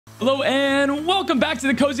Hello and welcome back to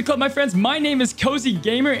the Cozy Club, my friends. My name is Cozy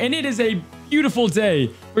Gamer and it is a beautiful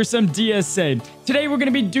day for some DSA. Today we're going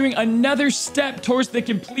to be doing another step towards the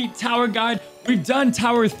complete tower guide. We've done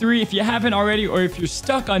Tower 3. If you haven't already, or if you're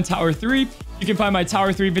stuck on Tower 3, you can find my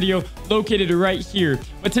Tower 3 video located right here.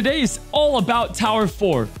 But today is all about Tower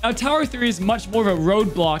 4. Now, Tower 3 is much more of a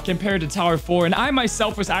roadblock compared to Tower 4, and I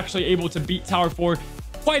myself was actually able to beat Tower 4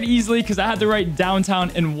 quite easily because I had the right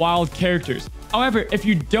downtown and wild characters. However, if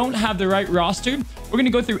you don't have the right roster, we're going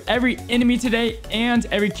to go through every enemy today and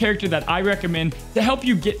every character that I recommend to help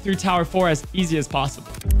you get through Tower 4 as easy as possible.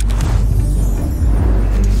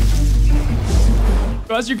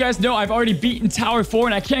 So as you guys know, I've already beaten Tower 4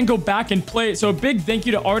 and I can't go back and play it. So a big thank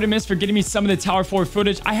you to Artemis for getting me some of the Tower 4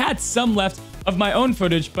 footage. I had some left of my own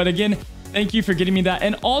footage, but again, thank you for getting me that.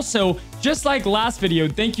 And also, just like last video,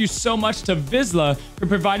 thank you so much to Vizsla for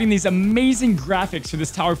providing these amazing graphics for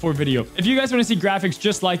this Tower 4 video. If you guys want to see graphics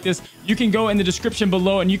just like this, you can go in the description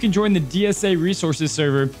below and you can join the DSA resources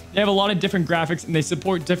server. They have a lot of different graphics and they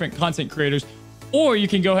support different content creators. Or you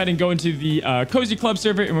can go ahead and go into the Cozy Club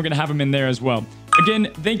server and we're going to have them in there as well.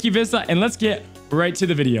 Again, thank you, Vizsla, and let's get right to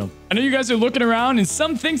the video. I know you guys are looking around and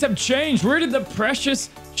some things have changed. Where did the precious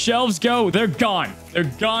shelves go? They're gone. They're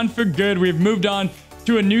gone for good. We've moved on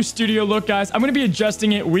to a new studio look, guys. I'm going to be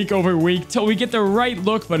adjusting it week over week till we get the right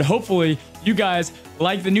look, but hopefully you guys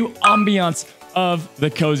like the new ambiance of the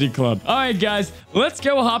Cozy Club. All right, guys, let's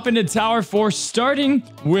go hop into Tower 4, starting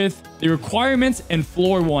with the requirements in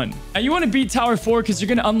floor 1. Now, you want to beat Tower 4 because you're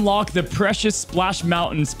going to unlock the precious Splash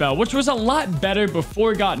Mountain spell, which was a lot better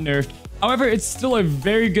before it got nerfed. However, it's still a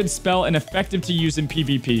very good spell and effective to use in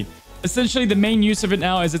PvP. Essentially, the main use of it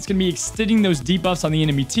now is it's going to be extending those debuffs on the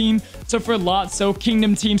enemy team. So for Lotso,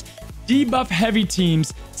 Kingdom teams, debuff heavy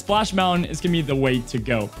teams, Splash Mountain is going to be the way to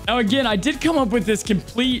go. Now, again, I did come up with this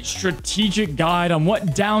complete strategic guide on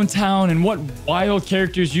what downtown and what wild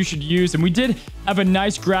characters you should use. And we did have a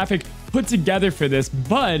nice graphic put together for this.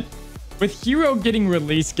 But with Hero getting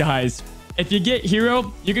released, guys, if you get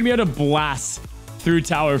Hero, you're going to be able to blast through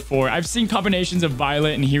Tower 4. I've seen combinations of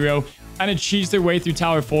Violet and Hero kind of cheese their way through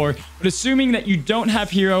Tower 4, but assuming that you don't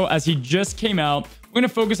have Hero as he just came out, we're going to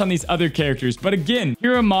focus on these other characters. But again,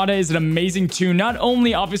 Hero Mata is an amazing tool, not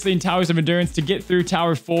only obviously in Towers of Endurance to get through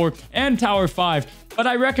Tower 4 and Tower 5, but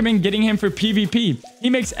I recommend getting him for PvP. He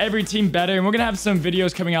makes every team better, and we're going to have some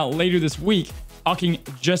videos coming out later this week talking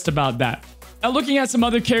just about that. Now, looking at some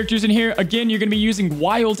other characters in here, again, you're going to be using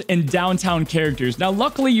wild and downtown characters. Now,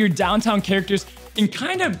 luckily, your downtown characters can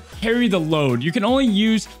kind of carry the load. You can only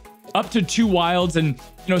use up to 2 wilds, and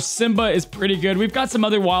you know, Simba is pretty good. We've got some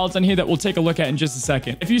other wilds on here that we'll take a look at in just a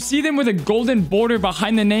second. If you see them with a golden border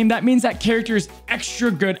behind the name, that means that character is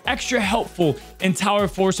extra good, extra helpful in Tower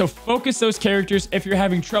 4. So focus those characters if you're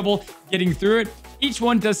having trouble getting through it. Each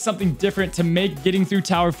one does something different to make getting through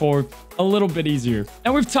Tower 4 a little bit easier.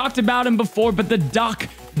 Now, we've talked about him before, but the Dr.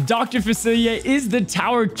 Facilier is the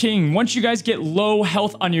Tower King. Once you guys get low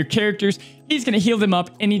health on your characters, he's going to heal them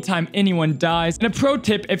up anytime anyone dies. And a pro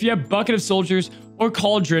tip, if you have Bucket of Soldiers or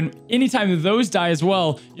Cauldron, anytime those die as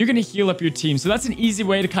well, you're going to heal up your team. So that's an easy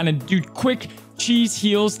way to kind of do quick cheese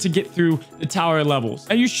heals to get through the tower levels.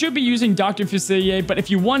 Now, you should be using Dr. Facilier, but if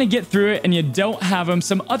you want to get through it and you don't have him,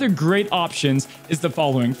 some other great options is the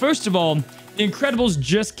following. First of all, the Incredibles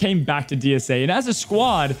just came back to DSA, and as a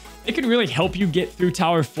squad, it can really help you get through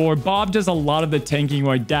Tower 4. Bob does a lot of the tanking,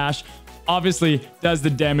 while Dash obviously does the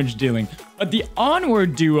damage dealing. But the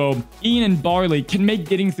Onward duo, Ian and Barley, can make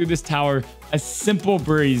getting through this tower a simple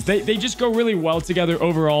breeze. They just go really well together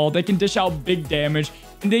overall. They can dish out big damage,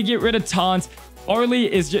 and they get rid of taunts.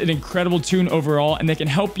 Barley is just an incredible tune overall, and they can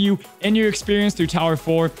help you in your experience through Tower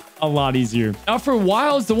 4 a lot easier. Now, for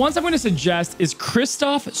wilds, the ones I'm going to suggest is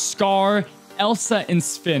Kristoff, Scar, Elsa, and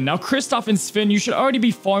Sven. Now, Kristoff and Sven, you should already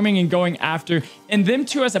be farming and going after, and them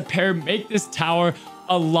two as a pair make this tower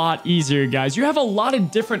a lot easier, guys. You have a lot of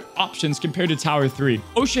different options compared to Tower 3.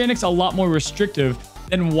 Oceanic's a lot more restrictive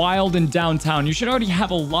than wild and downtown. You should already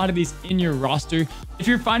have a lot of these in your roster. If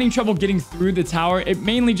you're finding trouble getting through the tower, it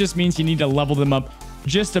mainly just means you need to level them up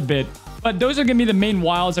just a bit. But those are going to be the main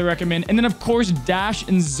wilds I recommend. And then, of course, Dash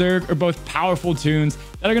and Zerg are both powerful tunes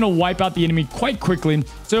that are going to wipe out the enemy quite quickly.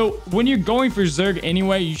 So when you're going for Zerg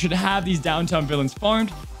anyway, you should have these downtown villains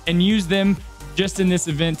farmed and use them just in this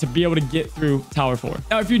event to be able to get through Tower 4.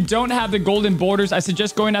 Now, if you don't have the golden borders, I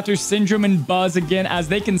suggest going after Syndrome and Buzz again, as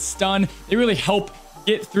they can stun. They really help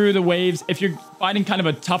get through the waves. If you're fighting kind of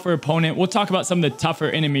a tougher opponent, we'll talk about some of the tougher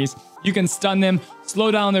enemies. You can stun them, slow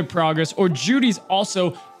down their progress. Or Judy's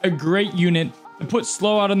also a great unit to put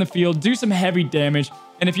slow out on the field, do some heavy damage.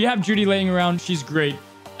 And if you have Judy laying around, she's great.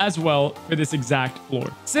 as well for this exact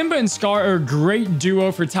floor. Simba and Scar are a great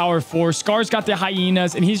duo for Tower 4. Scar's got the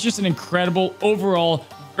hyenas, and he's just an incredible overall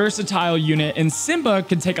versatile unit, and Simba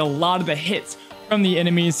can take a lot of the hits from the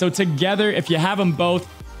enemies. So together, if you have them both,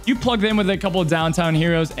 you plug them with a couple of downtown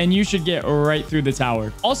heroes and you should get right through the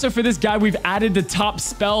tower. Also for this guy, we've added the top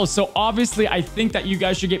spells. So obviously I think that you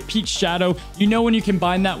guys should get Peach Shadow. You know, when you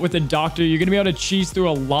combine that with a doctor, you're going to be able to cheese through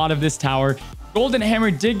a lot of this tower. Golden Hammer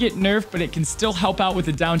did get nerfed, but it can still help out with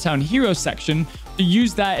the downtown hero section. To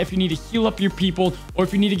use that if you need to heal up your people, or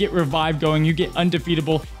if you need to get revive going, you get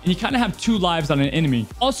undefeatable, and you kind of have 2 lives on an enemy.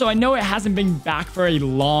 Also, I know it hasn't been back for a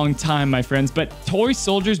long time, my friends, but Toy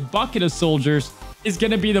Soldiers, Bucket of Soldiers is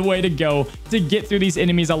going to be the way to go to get through these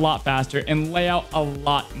enemies a lot faster and lay out a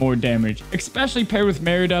lot more damage, especially paired with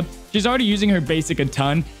Merida. She's already using her basic a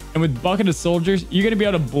ton, and with Bucket of Soldiers, you're going to be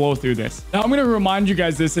able to blow through this. Now, I'm going to remind you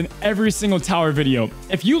guys this in every single tower video.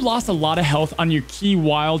 If you lost a lot of health on your key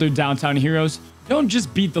wild or downtown heroes, don't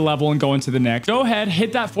just beat the level and go into the next. Go ahead,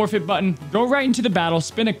 hit that forfeit button, go right into the battle,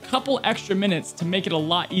 spend a couple extra minutes to make it a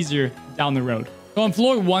lot easier down the road. So on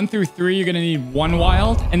floor 1 through 3, you're going to need 1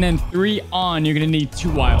 wild, and then 3 on, you're going to need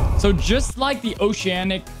 2 wild. So just like the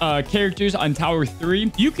oceanic characters on Tower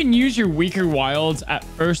 3, you can use your weaker wilds at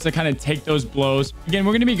first to kind of take those blows. Again,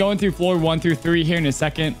 we're going to be going through floor 1 through 3 here in a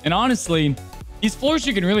second. And honestly, these floors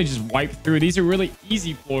you can really just wipe through. These are really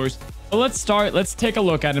easy floors. But let's take a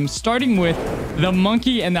look at them, starting with the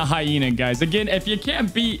monkey and the hyena, guys. Again, if you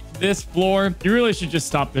can't beat this floor, you really should just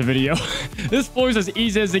stop the video. This floor is as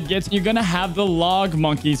easy as it gets. You're gonna have the log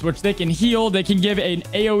monkeys, which they can heal. They can give an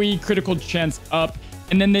AoE critical chance up,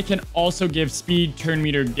 and then they can also give speed turn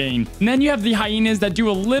meter gain. And then you have the hyenas that do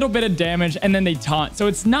a little bit of damage, and then they taunt. So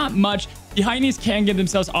it's not much. The hyenas can give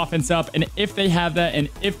themselves offense up, and if they have that, and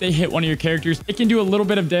if they hit one of your characters, it can do a little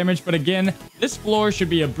bit of damage. But again, this floor should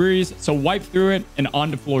be a breeze, so wipe through it and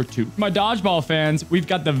on to floor 2. For my dodgeball fans, we've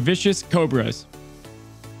got the vicious cobras.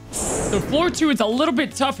 So floor 2, it's a little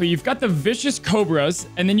bit tougher. You've got the vicious cobras,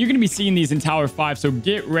 and then you're going to be seeing these in Tower 5, so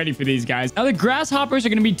get ready for these guys. Now, the grasshoppers are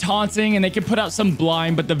going to be taunting, and they can put out some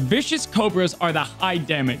blind, but the vicious cobras are the high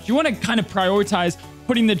damage. You want to kind of prioritize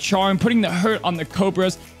putting the charm, putting the hurt on the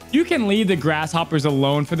cobras. You can leave the grasshoppers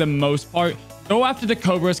alone for the most part. Go after the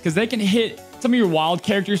cobras because they can hit some of your wild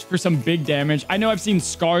characters for some big damage. I know I've seen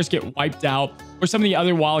Scars get wiped out or some of the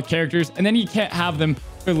other wild characters, and then you can't have them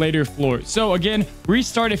for later floors. So again,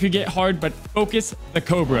 restart if you get hard, but focus the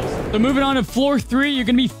cobras. So moving on to floor 3, you're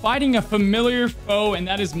going to be fighting a familiar foe, and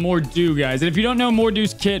that is Mordu, guys. And if you don't know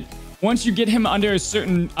Mordu's kit, once you get him under a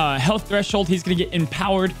certain health threshold, he's going to get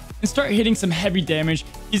empowered and start hitting some heavy damage.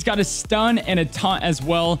 He's got a stun and a taunt as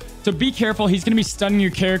well, so be careful. He's going to be stunning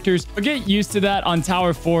your characters, but get used to that on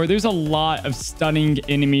Tower 4. There's a lot of stunning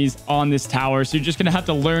enemies on this tower, so you're just going to have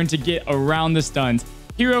to learn to get around the stuns.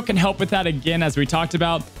 Hero can help with that again, as we talked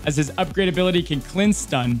about, as his upgrade ability can cleanse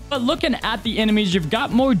stun. But looking at the enemies, you've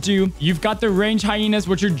got Mordu, you've got the range hyenas,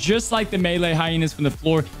 which are just like the melee hyenas from the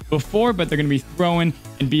floor before, but they're going to be throwing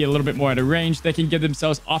and be a little bit more out of range. They can give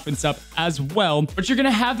themselves offense up as well. But you're going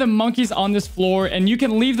to have the monkeys on this floor, and you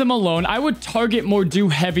can leave them alone. I would target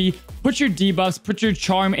Mordu heavy, put your debuffs, put your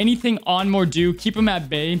charm, anything on Mordu, keep him at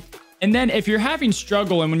bay. And then if you're having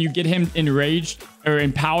struggle and when you get him enraged or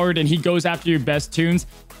empowered and he goes after your best tunes,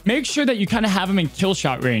 make sure that you kind of have him in kill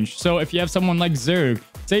shot range. So if you have someone like Zerg,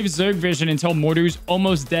 save Zerg vision until Mordu's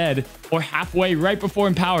almost dead or halfway right before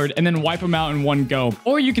empowered, and then wipe him out in one go.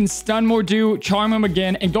 Or you can stun Mordu, charm him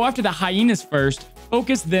again, and go after the hyenas first.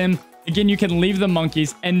 Focus them. Again, you can leave the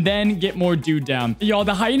monkeys and then get Mordu down. Y'all,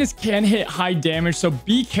 the hyenas can hit high damage, so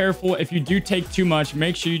be careful. If you do take too much,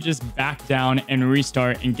 make sure you just back down and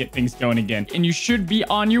restart and get things going again. And you should be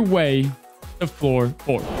on your way to floor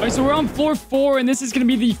 4. All right, so we're on floor 4, and this is going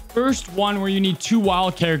to be the first one where you need 2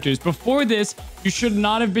 wild characters. Before this, you should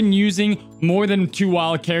not have been using more than 2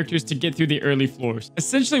 wild characters to get through the early floors.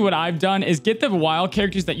 Essentially, what I've done is get the wild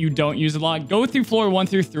characters that you don't use a lot, go through floor 1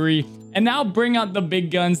 through 3, and now bring out the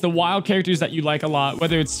big guns, the wild characters that you like a lot,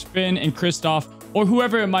 whether it's Finn and Kristoff or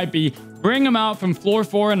whoever it might be. Bring them out from floor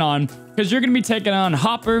 4 and on, because you're going to be taking on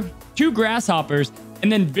Hopper, 2 grasshoppers,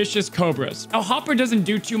 and then vicious cobras. Now, Hopper doesn't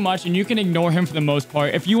do too much, and you can ignore him for the most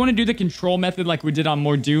part. If you want to do the control method like we did on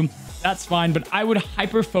Mordu, that's fine, but I would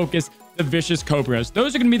hyper focus the vicious cobras.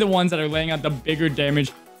 Those are going to be the ones that are laying out the bigger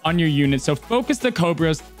damage on your unit. So focus the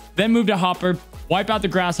cobras, then move to Hopper, wipe out the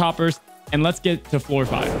grasshoppers, and let's get to floor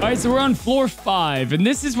 5. All right, so we're on floor 5, and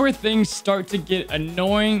this is where things start to get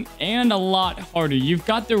annoying and a lot harder. You've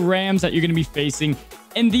got the rams that you're going to be facing,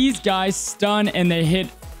 and these guys stun and they hit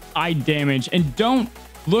high damage. And don't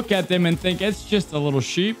look at them and think it's just a little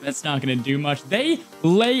sheep, it's not going to do much. They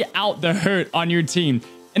lay out the hurt on your team.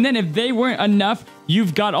 And then if they weren't enough,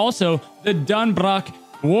 you've got also the Dunbrock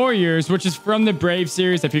Warriors, which is from the Brave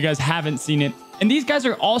series, if you guys haven't seen it. And these guys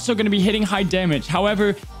are also going to be hitting high damage.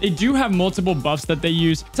 However, they do have multiple buffs that they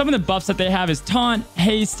use. Some of the buffs that they have is taunt,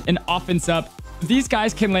 haste, and offense up. These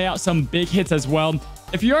guys can lay out some big hits as well.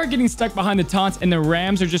 If you are getting stuck behind the taunts and the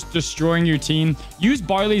Rams are just destroying your team, use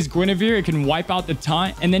Barley's Guinevere. It can wipe out the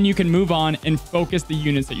taunt, and then you can move on and focus the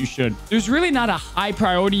units that you should. There's really not a high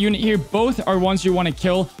priority unit here. Both are ones you want to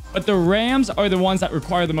kill, but the Rams are the ones that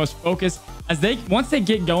require the most focus, as once they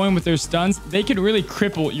get going with their stuns, they could really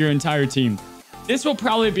cripple your entire team. This will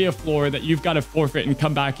probably be a floor that you've got to forfeit and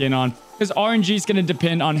come back in on, because RNG is going to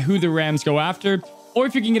depend on who the Rams go after, or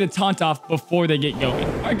if you can get a taunt off before they get going.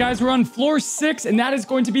 All right, guys, we're on floor 6, and that is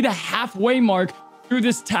going to be the halfway mark through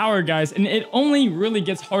this tower, guys. And it only really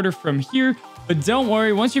gets harder from here, but don't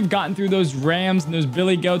worry. Once you've gotten through those Rams and those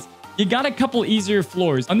Billy Goats, you got a couple easier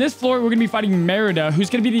floors. On this floor, we're going to be fighting Merida, who's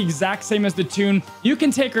going to be the exact same as the Toon. You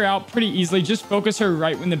can take her out pretty easily. Just focus her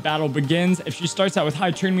right when the battle begins. If she starts out with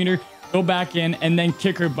high turn meter, go back in and then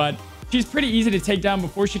kick her butt. She's pretty easy to take down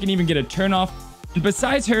before she can even get a turn off. And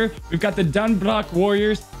besides her, we've got the Dunbrock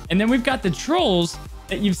Warriors, and then we've got the Trolls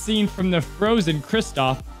that you've seen from the Frozen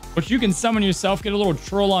Kristoff, which you can summon yourself, get a little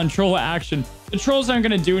troll on troll action. The Trolls aren't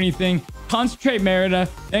going to do anything. Concentrate Merida,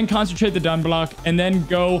 then concentrate the Dunbrock, and then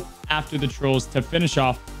go after the Trolls to finish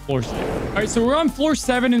off floor 6. All right, so we're on floor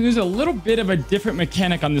 7, and there's a little bit of a different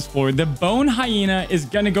mechanic on this floor. The Bone Hyena is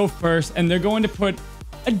going to go first, and they're going to put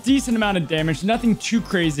a decent amount of damage, nothing too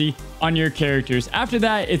crazy on your characters. After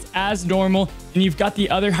that, it's as normal, and you've got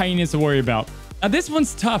the other hyenas to worry about. Now, this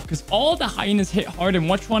one's tough because all the hyenas hit hard, and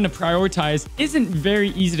which one to prioritize isn't very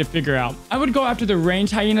easy to figure out. I would go after the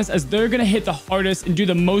range hyenas, as they're going to hit the hardest and do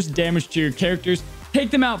the most damage to your characters.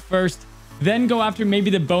 Take them out first, then go after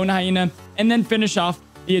maybe the bone hyena, and then finish off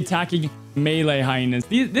the attacking melee hyenas.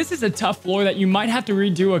 This is a tough floor that you might have to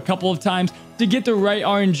redo a couple of times to get the right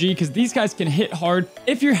RNG, because these guys can hit hard.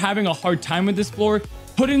 If you're having a hard time with this floor,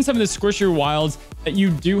 put in some of the squisher wilds that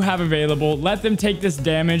you do have available. Let them take this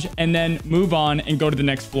damage and then move on and go to the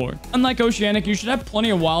next floor. Unlike Oceanic, you should have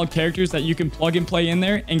plenty of wild characters that you can plug and play in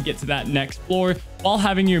there and get to that next floor while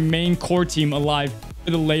having your main core team alive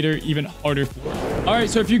for the later, even harder floor. All right,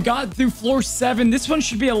 so if you got through floor 7, this one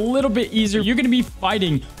should be a little bit easier. You're going to be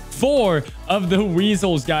fighting 4 of the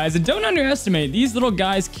weasels, guys, and don't underestimate, these little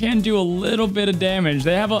guys can do a little bit of damage.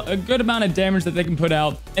 They have a good amount of damage that they can put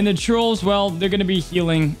out, and the trolls, well, they're going to be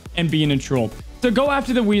healing and being a troll. So go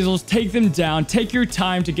after the weasels, take them down, take your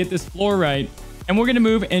time to get this floor right, and we're going to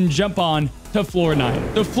move and jump on to floor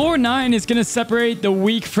 9. The floor 9 is going to separate the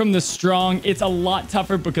weak from the strong. It's a lot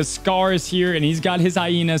tougher because Scar is here, and he's got his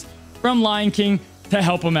hyenas from Lion King to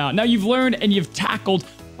help him out. Now, you've learned and you've tackled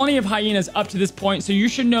plenty of hyenas up to this point, so you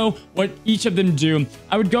should know what each of them do.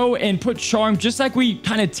 I would go and put charm, just like we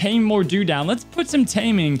kind of tame Mordu down. Let's put some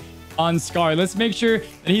taming on Scar. Let's make sure that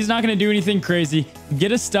he's not going to do anything crazy.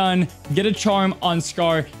 Get a stun, get a charm on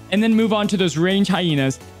Scar, and then move on to those range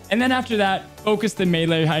hyenas. And then after that, focus the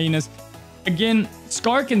melee hyenas. Again,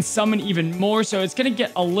 Scar can summon even more, so it's going to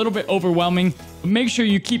get a little bit overwhelming. But make sure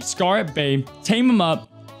you keep Scar at bay, tame him up,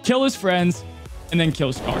 kill his friends, and then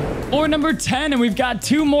kill Scar. Floor number 10, and we've got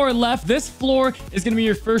 2 more left. This floor is going to be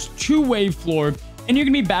your first 2-wave floor, and you're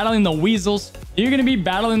going to be battling the weasels. You're going to be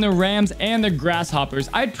battling the Rams and the Grasshoppers.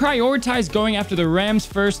 I'd prioritize going after the Rams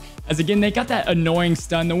first, as again, they got that annoying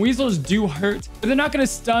stun. The weasels do hurt, but they're not going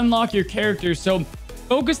to stun lock your character, so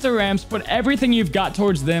focus the Rams, put everything you've got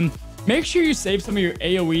towards them. Make sure you save some of your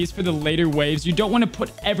AoEs for the later waves. You don't want to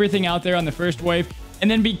put everything out there on the first wave and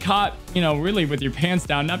then be caught, you know, really with your pants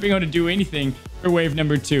down, not being able to do anything for wave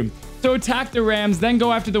number 2. So attack the Rams, then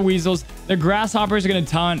go after the weasels. The Grasshoppers are going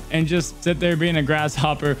to taunt and just sit there being a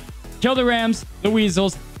grasshopper. Kill the Rams, the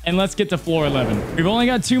weasels, and let's get to floor 11. We've only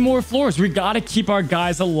got 2 more floors. We got to keep our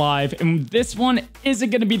guys alive, and this one isn't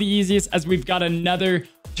going to be the easiest, as we've got another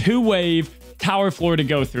 2-wave tower floor to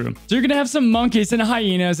go through. So you're going to have some monkeys and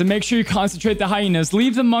hyenas, and make sure you concentrate the hyenas.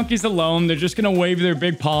 Leave the monkeys alone. They're just going to wave their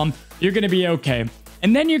big palm. You're going to be okay.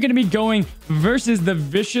 And then you're going to be going versus the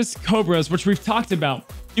vicious cobras, which we've talked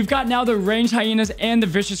about. You've got now the range hyenas and the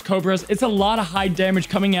vicious cobras. It's a lot of high damage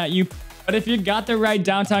coming at you. But if you got the right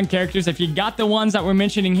downtown characters, if you got the ones that we're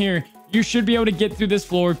mentioning here, you should be able to get through this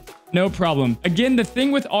floor no problem. Again, the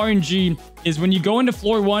thing with RNG is when you go into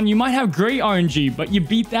floor 1, you might have great RNG, but you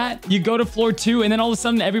beat that, you go to floor 2, and then all of a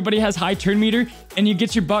sudden everybody has high turn meter and you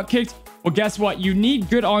get your butt kicked. Well, guess what? You need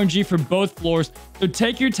good RNG for both floors. So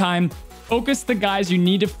take your time, focus the guys you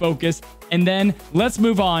need to focus, and then let's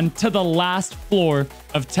move on to the last floor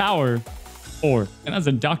of Tower 4. And that's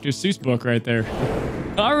a Dr. Seuss book right there.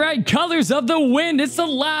 All right, Colors of the Wind. It's the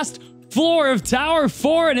last floor of Tower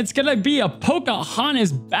 4, and it's gonna be a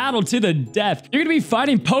Pocahontas battle to the death. You're gonna be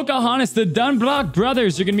fighting Pocahontas, the Dunblock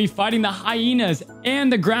brothers. You're gonna be fighting the hyenas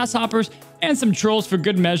and the grasshoppers and some trolls for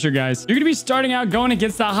good measure, guys. You're gonna be starting out going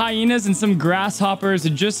against the hyenas and some grasshoppers,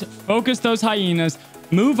 and just focus those hyenas.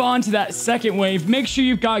 Move on to that second wave. Make sure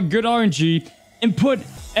you've got good RNG and put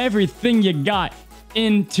everything you got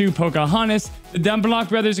into Pocahontas. The Dunblock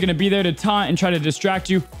brothers are going to be there to taunt and try to distract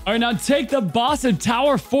you. All right, now take the boss of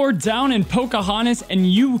Tower 4 down in Pocahontas, and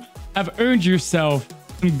you have earned yourself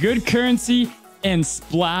some good currency and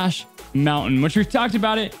Splash Mountain, which we've talked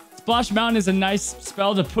about it. Splash Mountain is a nice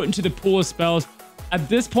spell to put into the pool of spells. At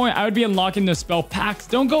this point, I would be unlocking the spell packs.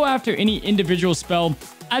 Don't go after any individual spell.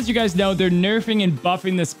 As you guys know, they're nerfing and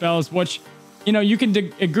buffing the spells, which, you know, you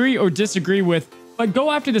can agree or disagree with. But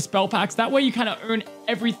go after the spell packs. That way you kind of earn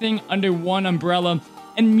everything under one umbrella,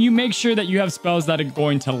 and you make sure that you have spells that are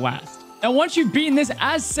going to last. Now, once you've beaten this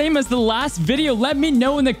as same as the last video, let me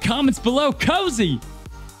know in the comments below. Cozy,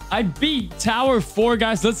 I beat Tower 4,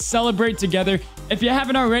 guys. Let's celebrate together. If you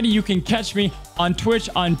haven't already, you can catch me on Twitch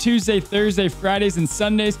on Tuesday, Thursday, Fridays, and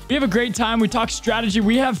Sundays. We have a great time. We talk strategy.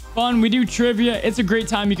 We have fun. We do trivia. It's a great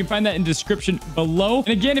time. You can find that in the description below. And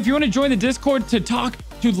again, if you want to join the Discord to talk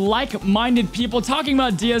to like-minded people, talking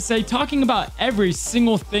about DSA, talking about every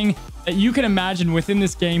single thing that you can imagine within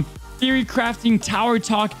this game, theory crafting, tower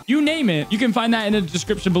talk, you name it, you can find that in the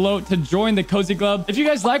description below to join the Cozy Club. If you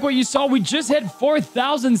guys like what you saw, we just hit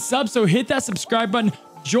 4,000 subs, so hit that subscribe button.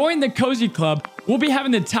 Join the Cozy Club. We'll be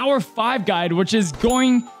having the Tower 5 guide, which is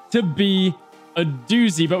going to be a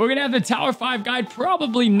doozy, but we're gonna have the Tower 5 guide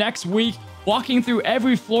probably next week, walking through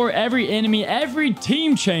every floor, every enemy, every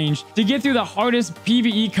team change to get through the hardest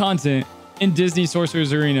PvE content in Disney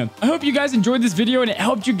Sorcerer's Arena. I hope you guys enjoyed this video and it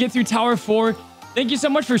helped you get through Tower 4. Thank you so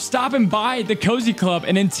much for stopping by the Cozy Club,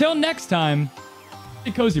 and until next time,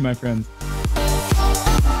 stay cozy, my friends.